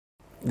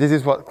This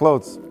is what,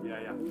 clothes?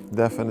 Yeah.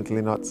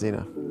 Definitely not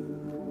Zina.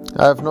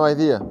 I have no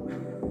idea.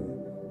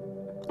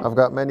 I've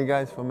got many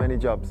guys for many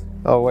jobs.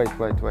 Oh, wait.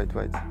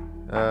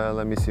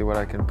 Let me see what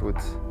I can put.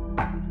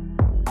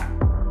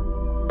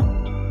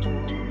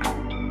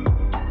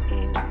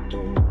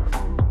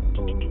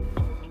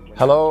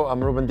 Hello,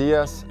 I'm Ruben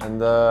Diaz,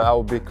 and I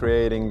will be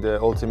creating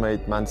the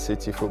ultimate Man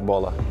City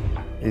footballer.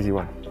 Easy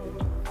one.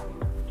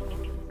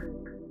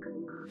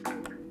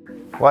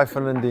 Why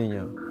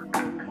Fernandinho?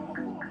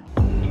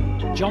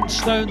 John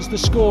Stone's the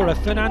scorer,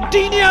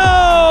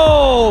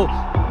 Fernandinho!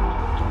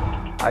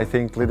 I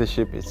think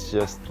leadership is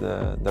just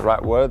the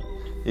right word.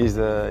 He's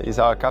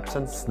our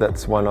captain.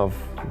 That's one of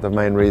the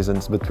main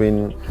reasons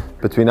between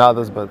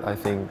others, but I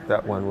think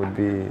that one would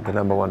be the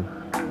number one.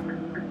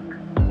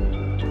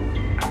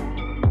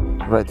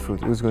 Right foot.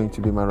 Who's going to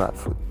be my right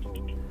foot?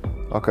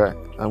 Okay,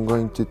 I'm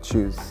going to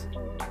choose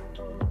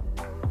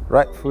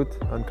right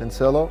foot on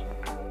Cancelo.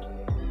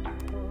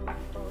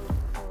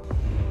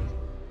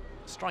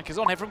 Strikers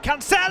on here from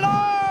Cancelo!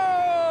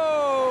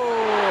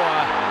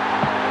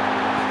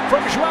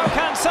 From João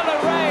Cancelo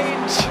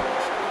range,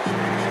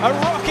 a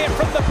rocket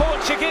from the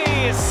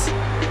Portuguese.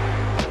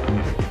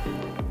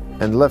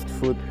 And left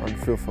foot on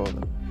Phil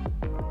Foden.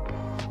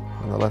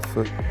 On the left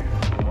foot.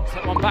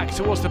 That one back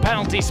towards the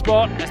penalty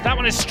spot as that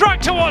one is struck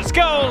towards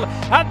goal,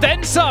 and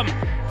then some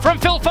from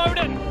Phil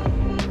Foden.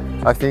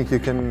 I think you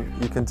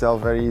can tell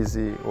very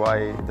easy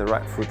why the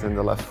right foot and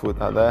the left foot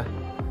are there.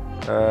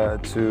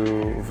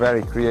 Two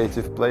very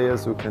creative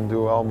players who can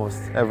do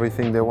almost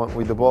everything they want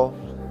with the ball,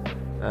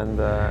 and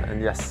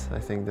yes, I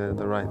think they're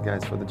the right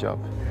guys for the job.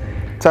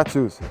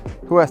 Tattoos.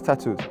 Who has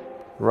tattoos?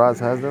 Raz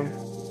has them.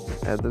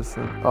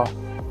 Ederson. Oh,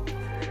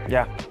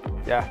 yeah,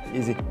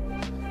 easy.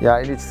 Yeah,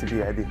 it needs to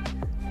be Eddie.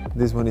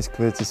 This one is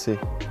clear to see.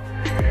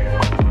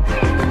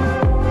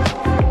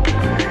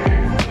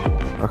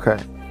 Okay,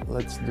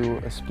 let's do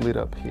a split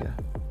up here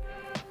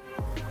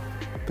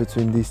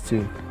between these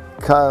two.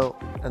 Kyle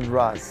and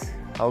Raz.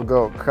 I'll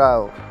go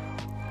Kyle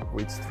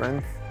with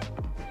strength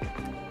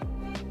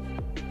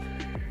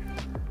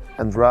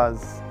and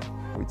Raz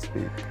with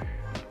speed.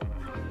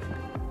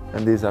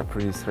 And these are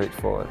pretty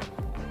straightforward.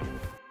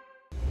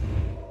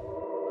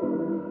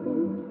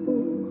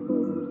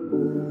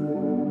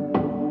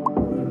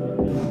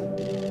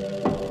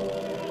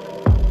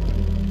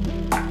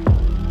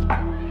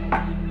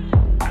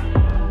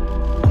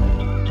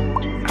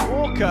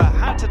 Walker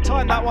had to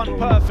time that one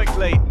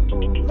perfectly.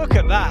 Look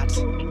at that.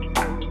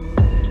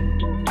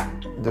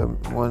 The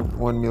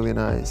 1 million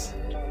eyes.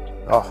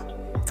 Oh,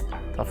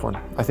 tough one.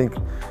 I think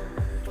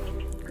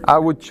I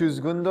would choose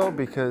Gundo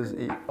because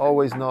he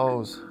always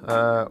knows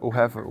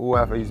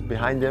whoever is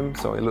behind him,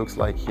 so it looks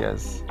like he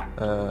has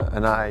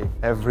an eye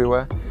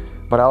everywhere.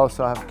 But I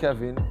also have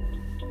Kevin,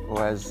 who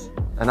has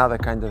another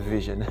kind of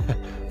vision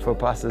for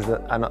passes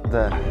that are not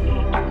there.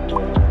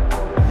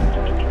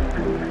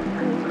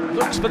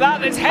 Looks for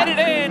that, it's headed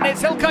in,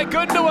 it's Ilkay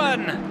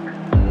Gundogan.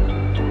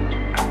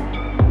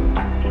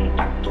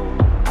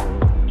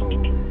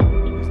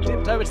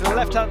 Over to the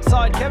left-hand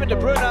side, Kevin De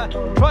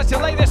Bruyne tries to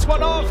lay this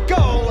one off,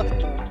 goal!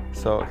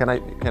 So can I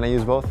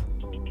use both?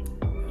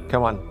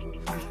 Come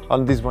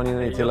on this one you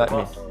need to let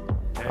me.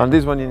 On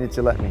this one you need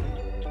to let me.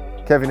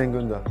 Kevin and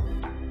Gundo.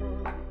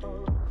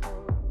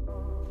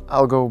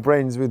 I'll go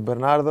brains with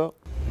Bernardo.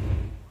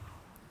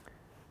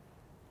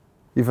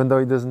 Even though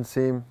he doesn't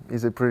seem,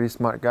 he's a pretty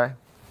smart guy.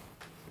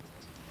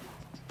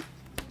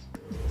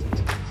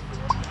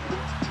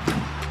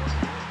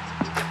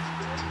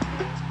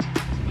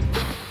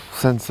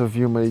 Sense of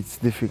humor, it's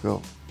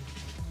difficult.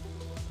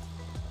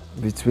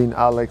 Between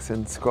Alex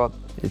and Scott,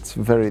 it's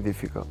very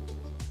difficult.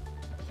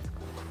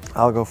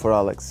 I'll go for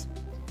Alex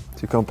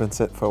to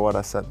compensate for what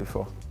I said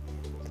before.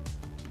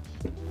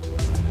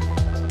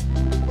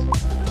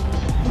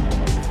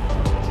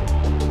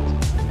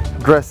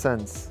 Dress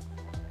sense.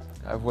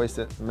 I've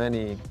wasted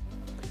many.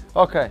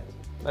 Okay,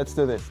 let's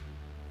do this.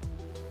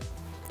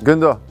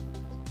 Gundo,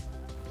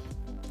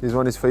 this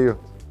one is for you.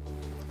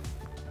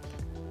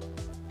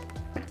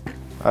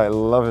 I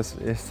love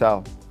his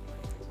style.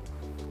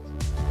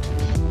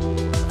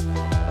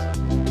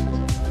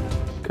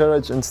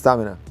 Courage and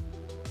stamina.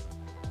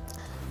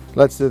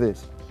 Let's do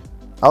this.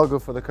 I'll go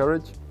for the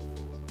courage.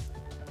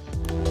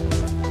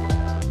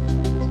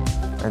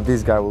 And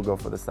this guy will go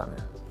for the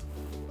stamina.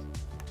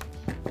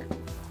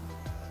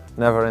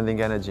 Never-ending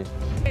energy.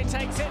 He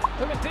takes it,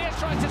 Ruben Diaz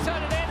tries to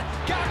turn it in,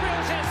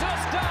 Gabriel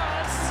Jesus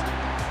does!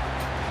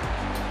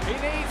 He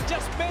needs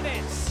just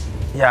minutes.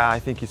 Yeah, I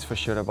think he's for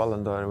sure a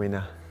Ballon d'Or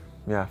winner.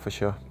 Yeah, for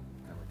sure.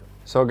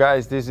 So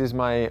guys, this is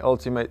my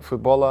ultimate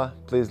footballer.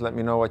 Please let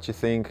me know what you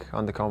think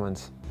on the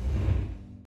comments.